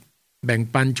ะแบ่ง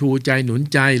ปันชูใจหนุน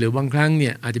ใจหรือบางครั้งเนี่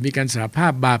ยอาจจะมีการสารภา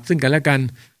พบาปซึ่งกันและกัน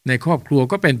ในครอบครัว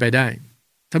ก็เป็นไปได้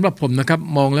สำหรับผมนะครับ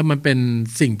มองแล้วมันเป็น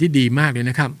สิ่งที่ดีมากเลย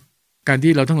นะครับการ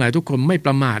ที่เราทั้งหลายทุกคนไม่ป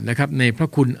ระมาทนะครับในพระ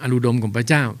คุณอนุดมของพระ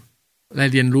เจ้าและ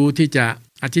เรียนรู้ที่จะ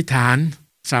อธิษฐาน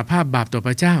สารภาพบาปต่อพ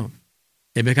ระเจ้า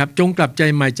เห็นไหมครับจงกลับใจ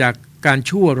ใหม่จากการ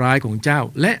ชั่วร้ายของเจ้า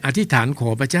และอธิษฐานขอ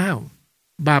พระเจ้า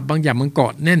บาปบางอย่างมันเกา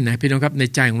ะแน่นนะพี่น้องครับใน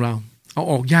ใจของเราเอา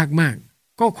ออกยากมาก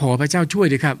ก็ขอพระเจ้าช่วย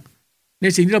เลยครับใน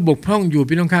สิ่งที่เราบกพร่องอยู่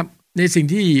พี่น้องครับในสิ่ง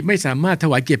ที่ไม่สามารถถ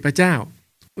วายเกียรติพระเจ้า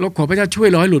เราขอพระเจ้าช่วย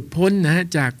เราให้หลุดพ้นนะ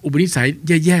จากอุปนิสัยแ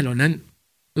ย่ๆเหล่านั้น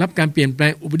รับการเปลี่ยนแปล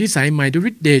งอุปนิสัยใหม่ด้วย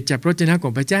ฤทธิ์เดชจากพระวจนะข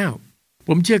องพระเจ้าผ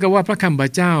มเชื่อกันว่าพระคำพร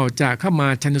ะเจ้าจะเข้ามา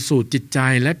ชันสูตรจิตใจ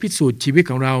และพิสูจน์ชีวิต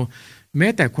ของเราแม้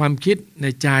แต่ความคิดใน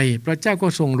ใจพระเจ้าก็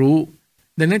ทรงรู้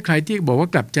ดังนั้นใครที่บอกว่า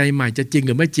กลับใจใหม่จะจริงห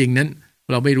รือไม่จริงนั้น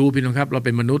เราไม่รู้พี่น้องครับเราเ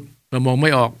ป็นมนุษย์เรามองไ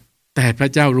ม่ออกแต่พระ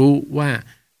เจ้ารู้ว่า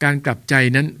การกลับใจ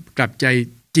นั้นกลับใจ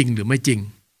จริงหรือไม่จริง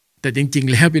แต่จริง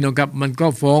ๆแล้วพี่น้องครับมันก็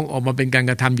ฟ้องออกมาเป็นการ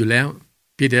กระทำอยู่แล้ว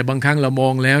เพียงแต่บางครั้งเรามอ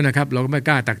งแล้วนะครับเราก็ไม่ก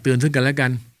ล้าตักเตือนซึ่งกันและกั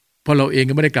นเพราะเราเอง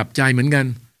ก็ไม่ได้กลับใจเหมือนกัน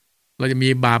เราจะมี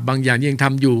บาปบางอย่างที่ยังท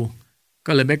ำอยู่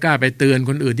ก็เลยไม่กล้าไปเตือน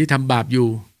คนอื่นที่ทำบาปอยู่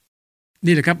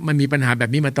นี่แหละครับมันมีปัญหาแบ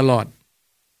บนี้มาตลอด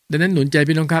ดังนั้นหนุนใจ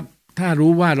พี่น้องครับถ้า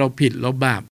รู้ว่าเราผิดเราบ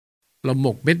าปเราหม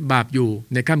กเม็ดบาปอยู่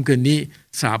ในค่ำคืนนี้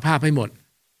สารภาพให้หมด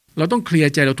เราต้องเคลียร์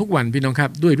ใจเราทุกวันพี่น้องครั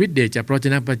บด้วยฤทธิ์เดชจากพระวจ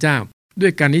นะพระเจ้าด้ว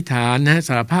ยการอธิษฐานส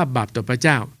ารภาพบาปต่อพระเ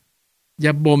จ้าอย่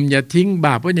าบ่มอย่าทิ้งบ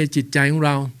าปไว้ในจิตใจของเร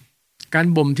าการ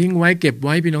บ่มทิ้งไว้เก็บไ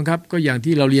ว้พี่น้องครับก็อย่าง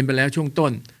ที่เราเรียนไปแล้วช่วงต้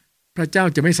นพระเจ้า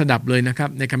จะไม่สดับเลยนะครับ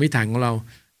ในคำอธิษฐานของเรา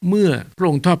เมื่อพระ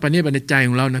องค์ทอดพระเนตรในใจข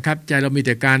องเรานะครับใจเรามีแ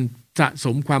ต่การสะส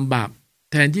มความบาป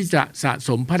แทนที่จะสะส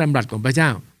มพระดำรัสของพระเจ้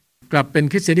ากลับเป็น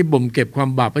คริสเตียนที่บ่มเก็บความ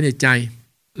บาปไว้ในใจ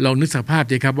เรานึกสภาพ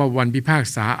สิครับว่าวันพิพาก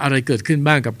ษาอะไรเกิดขึ้น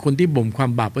บ้างกับคนที่บ่มควา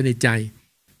มบาปไว้ในใจ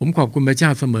ผมขอบคุณพระเจ้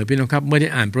าเสมอพี่น้องครับเมื่อได้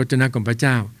อ่านพระวจนะของพระเ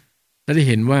จ้าและได้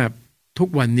เห็นว่าทุก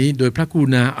วันนี้โดยพระกรุ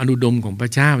ณาอนุดมของพร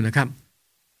ะเจ้านะครับ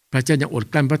พระเจ้ายังอด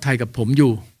กลั้นพระทัยกับผมอ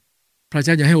ยู่พระเ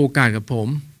จ้ายังให้โอกาสกับผม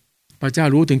พระเจ้า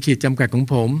รู้ถึงขีดจำกัดของ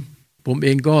ผมเอ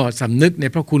งก็สำนึกใน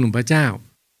พระคุณของพระเจ้า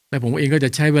และผมเองก็จะ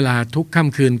ใช้เวลาทุกค่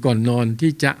ำคืนก่อนนอน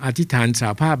ที่จะอธิษฐานสา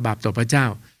รภาพบาปต่อพระเจ้า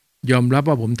ยอมรับ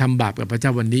ว่าผมทำบาปกับพระเจ้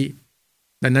าวันนี้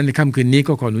ดังนั้นในค่ำคืนนี้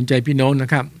ก็ขอหนุนใจพี่น้องน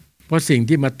ะครับเพราะสิ่ง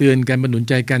ที่มาเตือนกันมาหนุน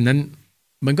ใจกันนั้น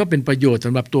มันก็เป็นประโยชน์ส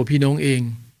ำหรับตัวพี่น้องเอง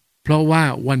เพราะว่า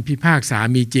วันพิพากษา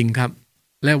มีจริงครับ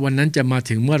และวันนั้นจะมา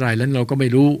ถึงเมื่อไหร่นั้นเราก็ไม่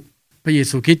รู้พระเย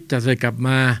ซูคริสต์จะเสด็จกลับม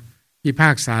าพิพา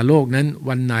กษาโลกนั้น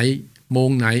วันไหนโมง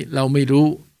ไหนเราไม่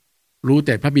รู้แ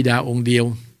ต่พระบิดาองค์เดียว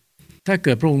ถ้าเ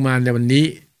กิดพระองค์มาในวันนี้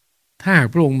ถ้าหาก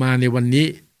พระองค์มาในวันนี้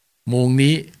โมง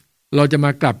นี้เราจะม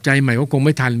ากลับใจใหม่ก็คงไ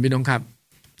ม่ทันพี่น้องครับ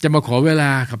จะมาขอเวลา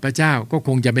กับพระเจ้าก็ค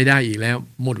งจะไม่ได้อีกแล้ว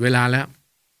หมดเวลาแล้ว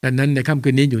ดังนั้นในค่ำคื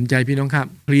นนี้หนุนใจพี่น้องครับ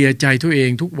เคลียร์ใจตัวเอง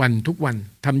ทุกวัน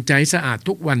ทำใจสะอาด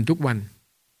ทุกวัน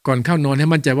ก่อนเข้านอนให้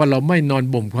มั่นใจว่าเราไม่นอน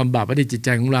บ่มความบาปไว้ในจิตใจ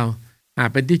ของเรา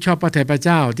เป็นที่ชอบพระทัยพระเ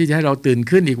จ้าที่จะให้เราตื่น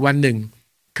ขึ้นอีกวันหนึ่ง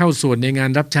เข้าส่วนในงาน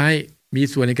รับใช้มี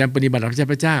ส่วนในการปฏิบัติรับใช้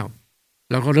พระเจ้า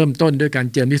เราก็เริ่มต้นด้วยการ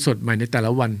เจิมที่สดใหม่ในแต่ล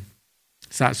ะวัน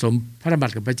สะสมพระดำรั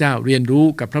สกับพระเจ้าเรียนรู้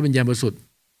กับพระวิญญาณบริสุทธิ์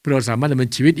เพื่อเราสามารถดำเนิ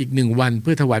นชีวิตอีก1วันเ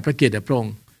พื่อถวายพระเกียรติแด่พระอง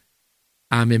ค์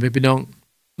อาเมนพี่น้อง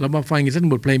เรามาฟังอีกสัก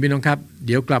บทเพลงพี่น้องครับเ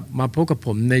ดี๋ยวกลับมาพบกับผ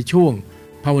มในช่วง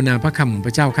ภาวนาพระคำของพ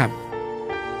ระเจ้าครับ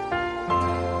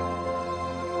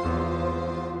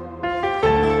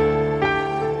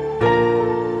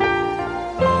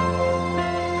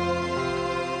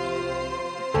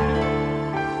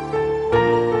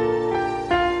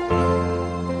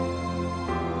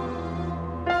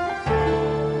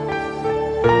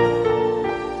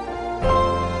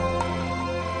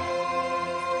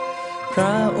พร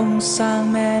ะองค์สร้าง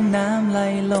แม่น้ำไหล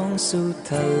ลงสู่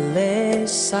ทะเล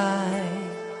ทราย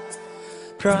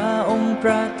พระองค์ป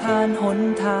ระทานหน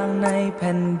ทางในแ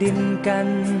ผ่นดินกัน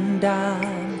ดา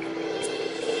ร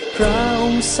พระอ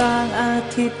งค์สร้างอา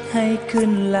ทิตย์ให้ขึ้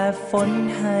นและฝน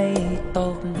ให้ต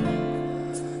ก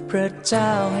พระเจ้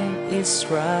าแห่งอิส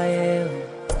ราเอล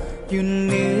อยู่เ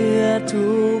หนือ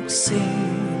ทุกสิ่ง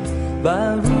บา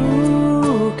รู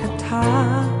คทา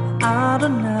อาโด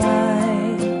นัย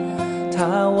ถ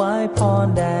วายพร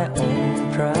แด่องค์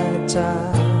พระเจ้า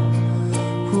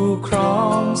ผู้ครอ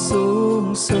งสูง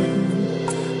สุด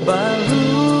บารู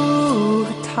ค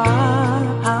ทา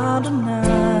อาโดนั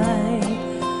ย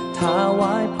ถว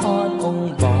ายพรอง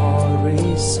ค์บ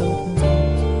ริสุทธิ์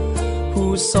ผู้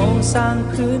ทรงสร้าง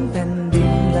พื้นแผ่นดิ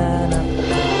นและน้ำ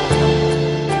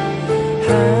ต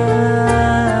า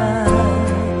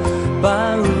บา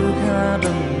รูคอาโด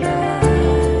นัย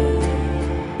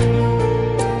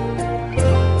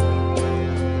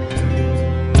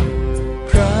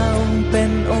พระองค์เป็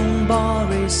นองค์บ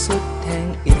ริสุทธิ์แห่ง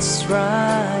อิสรา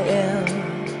เอล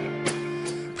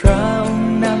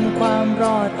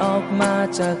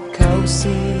จากเขา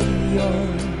ซีโย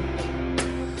น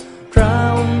พระ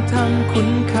องค์ทำขุน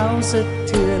เขาสะเ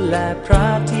ทือนและพระ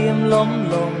เทียมล้ม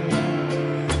ลง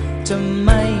จะไ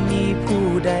ม่มีผู้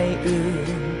ใดอื่น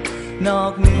นอ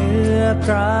กเหนือพ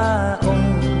ระอง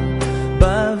ค์บ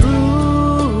ารู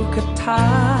คทา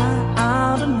อา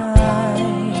ดนาย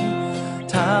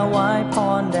ถวายพ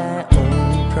รแด่อง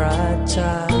ค์พระเ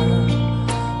จ้า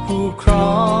ผู้คร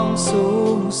องสู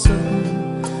งสุด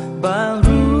บา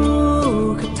รู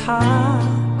คทา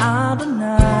อาดน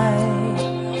าย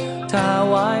ถ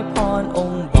วายพรอ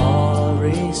งค์บ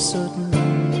ริสุทธิ์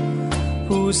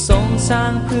ผู้ทรงสร้า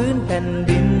งพื้นแผ่น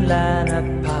ดินและน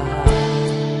ภา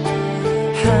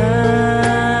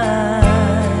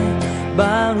บ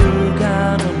ารูคา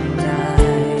ดนาย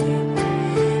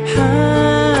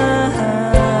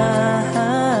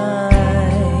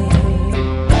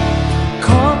ข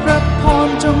อพระพร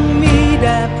จงมีแ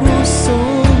ด่ผู้สู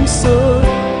งสุด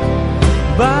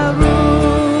บารู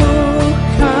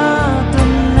คาด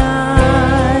นา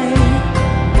ย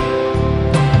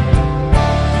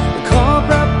ขอพ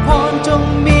ระพรจง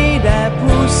มีแด่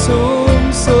ผู้สูง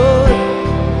สุด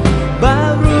บา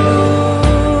รู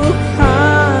คา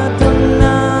ดน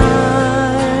า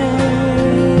ย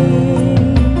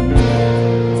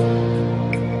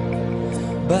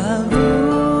บารู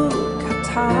คา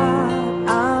ทา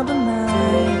อาดนา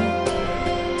ย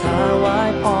ถวาย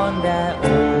พรแด่อ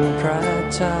งค์พระ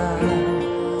เจ้า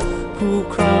ผู้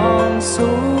ครอง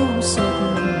สูงสุ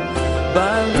ดบ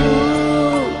ารู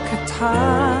คาทา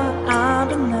อา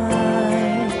ดนาย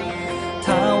ถ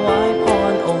วายพ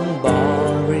รองค์บ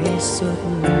ริสุท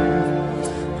ธิ์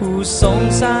ผู้ทรง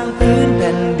สร้างพื้นแ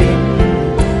ผ่นดิน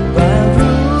บา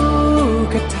รู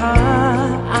คาทา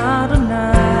อาดนา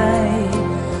ย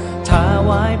ถว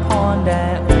ายพรแด่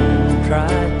องค์พระ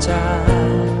เจ้า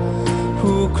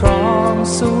ผู้ครอง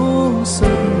สูง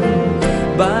สุด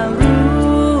บารู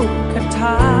คาท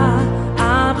าอ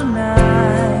าดนา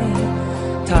ย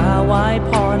ถวายพ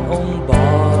รองค์บ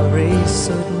ริ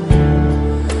สุทธิ์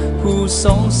ผู้ท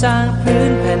รงสร้างพื้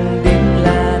นแผ่นดินแล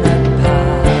ะนภา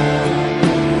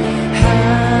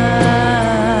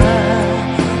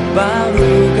บา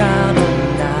รูคาด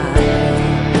นาย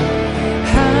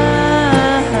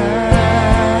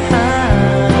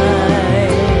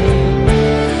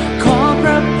ขอพ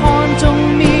ระพรจง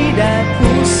มีแด่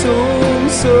ผู้สูง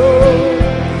สุด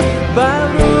บา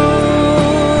รู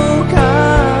คา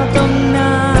ดน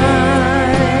า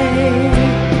ย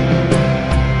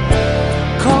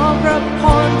ขอพระพ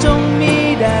รจงมี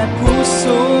แด่ผู้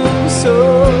สูงสุ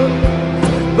ด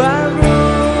บารู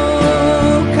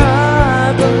คา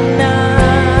ดนา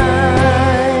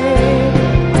ย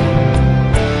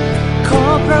ขอ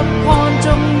พระพรจ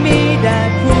งมีแด่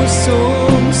ผู้สู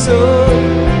งสุด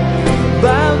บ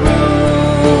ารู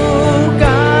ค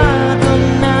าด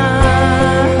นา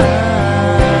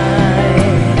ย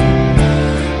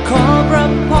ขอพระ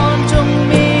พรจง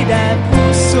มีแด่ผู้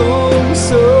สูง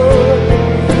สุด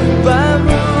บา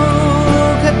รู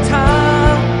คาทา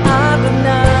อาดน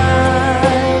า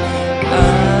ยอา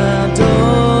โด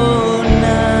น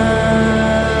า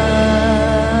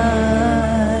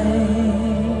ย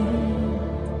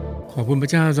ขอบคุณพระ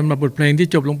เจ้าสำหรับบทเพลงที่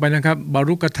จบลงไปนะครับบา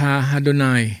รุกทาฮาโดน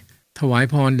ายถวาย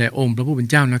พรแด่องค์พระผู้เป็น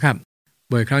เจ้านะครับ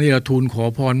บ่อยครั้งที่เราทูลขอ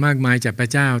พรมากมายจากพระ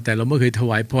เจ้าแต่เราไม่เคยถ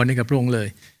วายพรให้กับพระองค์เลย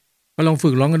ก็ลองฝึ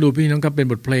กร้องกันดูพี่น้องครับเป็น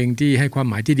บทเพลงที่ให้ความ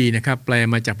หมายที่ดีนะครับแปล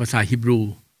มาจากภาษาฮีบรู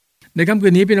ในค่ำคื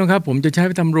นนี้พี่น้องครับผมจะใช้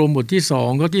พระธรรมโรมบทที่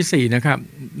2ข้อที่4นะครับ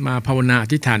มาภาวนาอ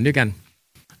ธิษฐานด้วยกัน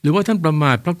หรือว่าท่านประม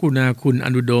าทพระกรุณาคุณอ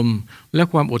นุดมและ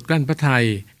ความอดกลั้นพระทัย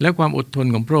และความอดทน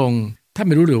ของพระองค์ท่านไ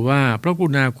ม่รู้หรือว่าพระกรุ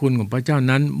ณาคุณของพระเจ้า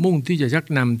นั้นมุ่งที่จะชัก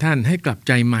นำท่านให้กลับใ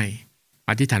จใหม่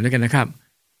อธิษฐานด้วยกันนะครับ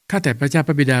ข้าแต่พระเจ้าพ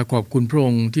ระบิดาขอบคุณพระอ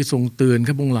งค์ที่ทรงเตือน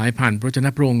ข้าพระองค์หลายผ่านพระวจนะ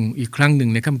พระองค์อีกครั้งหนึ่ง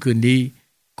ในค่ำคืนนี้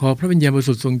ขอพระวิญญาณบริ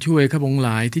สุทธิ์ทรงช่วยข้าพระองค์หล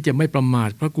ายที่จะไม่ประมาท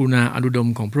พระกรุณาอนุดม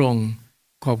ของพระองค์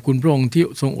ขอบคุณพระองค์ที่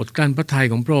ทรงอดกลั้นพระทัย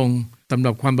ของพระองค์สำห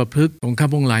รับความประพฤติของข้า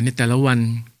พระองค์หลายในแต่ละวัน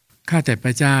ข้าแต่พร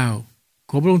ะเจ้า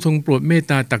ขอพระองค์ทรงโปรดเมต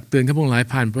ตาตักเตือนข้าพระองค์หลาย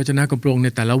ผ่านพระวจนะของพระองค์ใน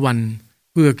แต่ละวัน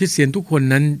เพื่อคริสเตียนทุกคน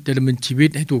นั้นจะดำเนินชีวิต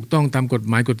ให้ถูกต้องตามกฎ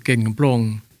หมายกฎเกณฑ์ของพระองค์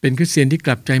เป็นคริสเตียนที่ก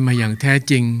ลับใจมาอย่างแท้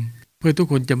จริงเพื่อทุก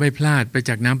คนจะไม่พลาดไปจ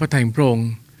ากน้ำพระทัยของพระองค์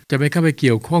จะไม่เข้าไปเ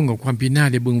กี่ยวข้องกับความพินาศ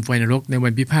ในบึงไฟนรกในวั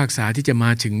นพิพากษาที่จะมา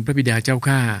ถึงพระบิดาเจ้า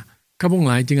ข้าข้าพระองค์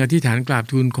หลายจึงอธิษฐานกราบ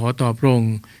ทูลขอต่อพระอง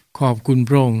ค์ขอบคุณพ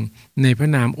ระองค์ในพระ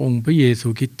นามองค์พระเยซู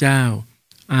คริสต์เจ้า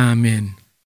อาเมน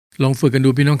ลองฝึกกันดู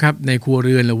พี่น้องครับในครัวเ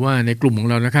รือนหรือว่าในกลุ่มของ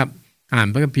เรานะครับอ่าน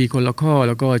พระคัมภีร์คนละข้อแ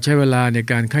ล้วก็ใช้เวลาใน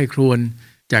การใคร่ครวญ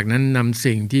จากนั้นนำ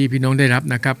สิ่งที่พี่น้องได้รับ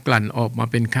นะครับกลั่นออกมา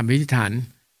เป็นคำอธิษฐาน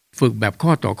ฝึกแบบข้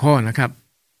อต่อข้อนะครับ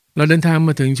เราเดินทางม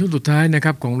าถึงช่วงสุดท้ายนะค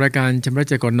รับของรายการชำระ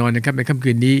ใจก่อนนอนนะครับในค่ำ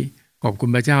คืนนี้ ขอบคุณ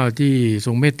พระเจ้าที่ท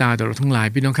รงเมตตาต่อเราทั้งหลาย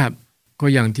พี่น้องครับก็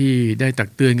อย่างที่ได้ตัก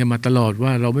เตือนกันมาตลอดว่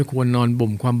าเราไม่ควรนอนบ่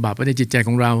มความบาปไว้ในจิตใจข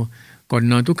องเราก่อน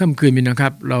นอนทุกค่ำคืนพี่น้องค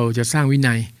รับเราจะสร้างวิ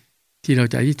นัยที่เรา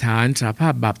จะอธิษฐานสารภา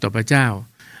พบาปต่อพระเจ้า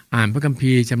อ่านพระคัม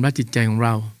ภีร์ชำระจิตใจของเร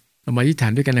ามาอธิษฐา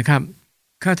นด้วยกันนะครับ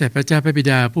ข้าแต่พระเจ้าพระบิ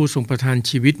ดาผู้ทรงประทาน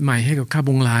ชีวิตใหม่ให้กับข้าพ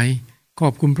งหลายขอ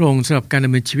บคุณพระองค์สำหรับการด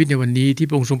ำเนินชีวิตในวันนี้ที่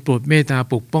พระองค์ทรงโปรดเมตตา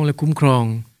ปกป้องและคุ้มครอง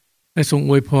และทรง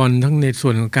อวยพรทั้งในส่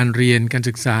วนของการเรียนการ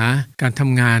ศึกษาการท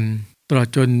ำงานตลอด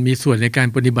จนมีส่วนในการ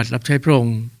ปฏิบัติรับใช้พระอง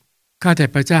ค์ข้าแต่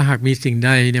พระเจ้าหากมีสิ่งใ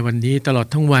ดในวันนี้ตลอด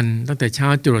ทั้งวันตั้งแต่เช้า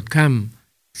จรดค่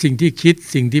ำสิ่งที่คิด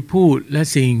สิ่งที่พูดและ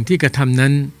สิ่งที่กระทำนั้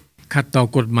นขัดต่อ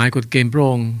กฎหมายกฎเกณฑ์พระอ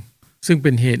งค์ซึ่งเป็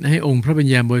นเหตุให้องค์พระปัญ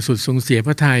ญาบริสุทธิ์ทรงเสียพ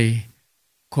ระทัย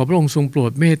ขอพระองค์ทรงโปร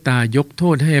ดเมตตายกโท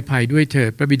ษให้อภัยด้วยเถิด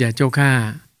พระบิดาเจ้าข้า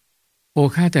โอ้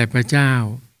ข้าแต่พระเจ้า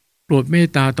โปรดเมต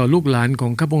ตาต่อลูกหลานขอ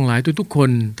งข้าพงหลายทุกๆค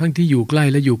นทั้งที่อยู่ใกล้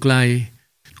และอยู่ไกล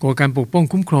ขอการปกป้อง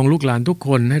คุ้มครองลูกหลานทุกค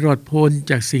นให้รอดพ้น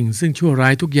จากสิ่งซึ่งชั่วร้า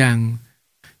ยทุกอย่าง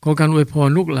ขอการอวยพร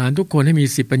ลูกหลานทุกคนให้มี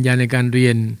สติปัญญาในการเรี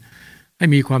ยนให้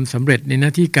มีความสำเร็จในหน้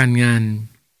าที่การงาน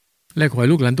และขอให้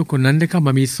ลูกหลานทุกคนนั้นได้เข้าม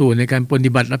ามีส่วนในการป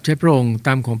ฏิบัติรับใช้พระองค์ต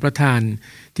ามของประทาน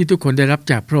ที่ทุกคนได้รับ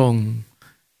จากพระองค์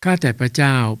ข้าแต่พระเจ้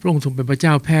าพระองค์ทรงเป็นพระเจ้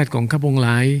าแพทย์ของข้าพงหล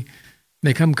ายใน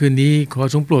ค่ำคืนนี้ขอ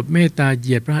ทรงโปรดเมตตาเห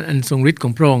ยียดพระหัตถ์อันทรงฤทธิ์ขอ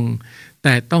งพระองค์แ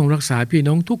ต่ต้องรักษาพี่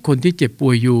น้องทุกคนที่เจ็บป่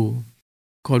วยอยู่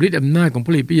ขอฤทธิ์อำนาจของพร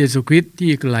ะเยซูคริสต์ที่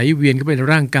ไหลเวียนเข้าไปใน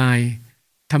ร่างกาย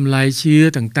ทำลายเชื้อ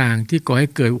ต่างๆที่ก่อให้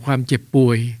เกิดความเจ็บป่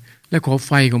วยและขอไ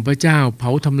ฟของพระเจ้าเผ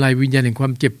าทำลายวิญญาณแห่งควา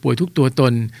มเจ็บป่วยทุกตัวต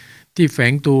นที่แฝ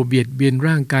งตัวเบียดเบียน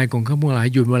ร่างกายของข้าพงหลาย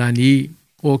อยู่เวลานี้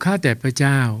โอ้ข้าแต่พระเ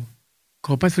จ้าข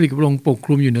อพระสิริของพระองค์ปกค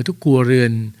ลุมอยู่เหนือทุกครัวเรือ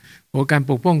นขอการ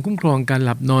ปกป้องคุ้มครองการห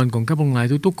ลับนอนของข้าพงหลาย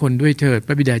ทุกๆคนด้วยเถิดพ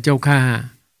ระบิดาเจ้าข้า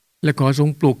และขอทรง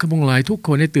ปลุกข้าพงหลายทุกค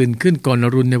นให้ตื่นขึ้นก่อนอ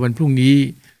รุณในวันพรุ่งนี้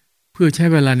เพื่อใช้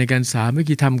เวลาในการสามัค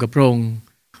คีธรรมกับพระองค์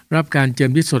รับการเจิ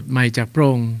มที่สดใหม่จากพระ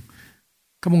องค์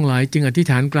ข้าพงหลายจึงอธิษ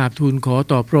ฐานกราบทูลขอ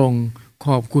ต่อพระองค์ข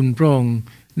อบคุณพระองค์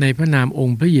ในพระนามอง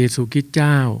ค์พระเยซูคริสต์เ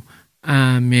จ้าอา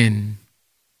เมน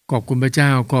ขอบคุณพระเจ้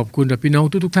าขอบคุณพี่น้อง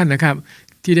ทุกท่านนะครับ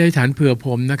ที่ได้ฐานเผื่อผ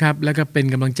มนะครับและก็เป็น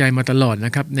กำลังใจมาตลอดน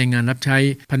ะครับในงานรับใช้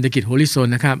พันธกิจโฮลิโซน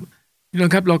นะครับพี่น้อ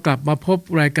งครับเรากลับมาพบ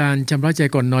รายการชำระใจ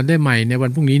ก่อนนอนได้ใหม่ในวัน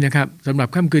พรุ่งนี้นะครับสำหรับ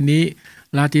ค่ำคืนนี้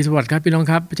ราตรีสวัสดิ์ครับพี่น้อง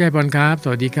ครับพระเจ้าพรครับส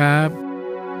วัสดีครับ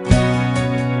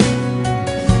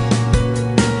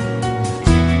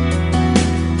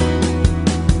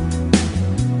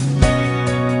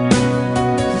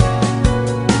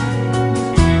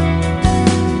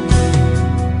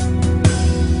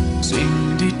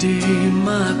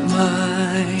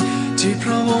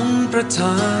ประท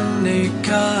านใน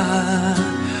การ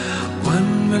วัน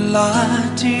เวลา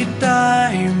ที่ได้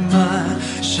มา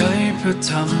ใช้เพื่อ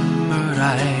ทำอะไร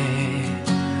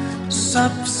ทรั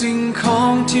พย์สิ่งขอ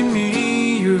งที่มี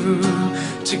อยู่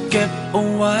จะเก็บเอา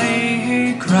ไว้ให้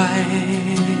ใคร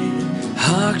ห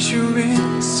ากชีวิต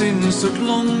สิ้นสุด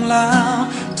ลงแล้ว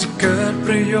จะเกิดป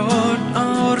ระโยชน์อะ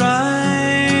ไร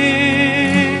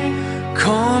ข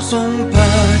อทรงเ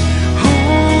ปิดหั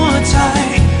วใจ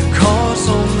ขอท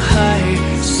รงให้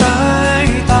สาย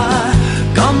ตา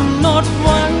กำหนด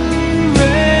วันเว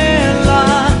ลา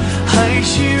ให้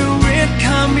ชีวิต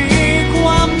ข้ามีคว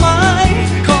ามหมาย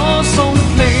ขอทรง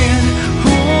เปลี่ยน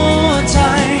หัวใจ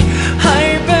ให้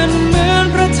เป็นเหมือน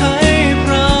พระทัยพ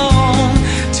ระองค์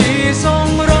ที่ทรง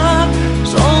รัก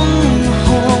ทรง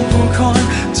ห่วงผู้คน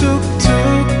ทุก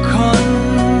คน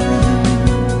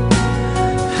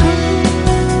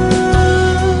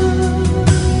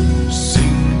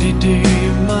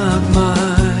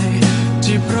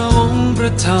ป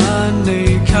ระทานใน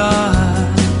ข้า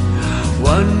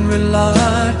วันเวลา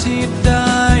ที่ไ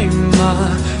ด้มา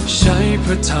ใช้เ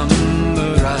พื่อทำอะ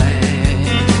ไร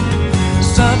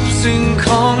ทรัพย์สิ่งข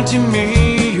องที่มี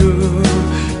อยู่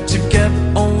จะเก็บ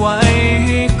เอาไว้ใ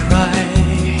ห้ใคร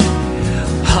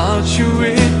หากชี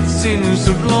วิตสิ้น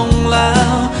สุดลงแล้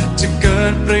วจะเกิ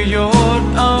ดประโยชน์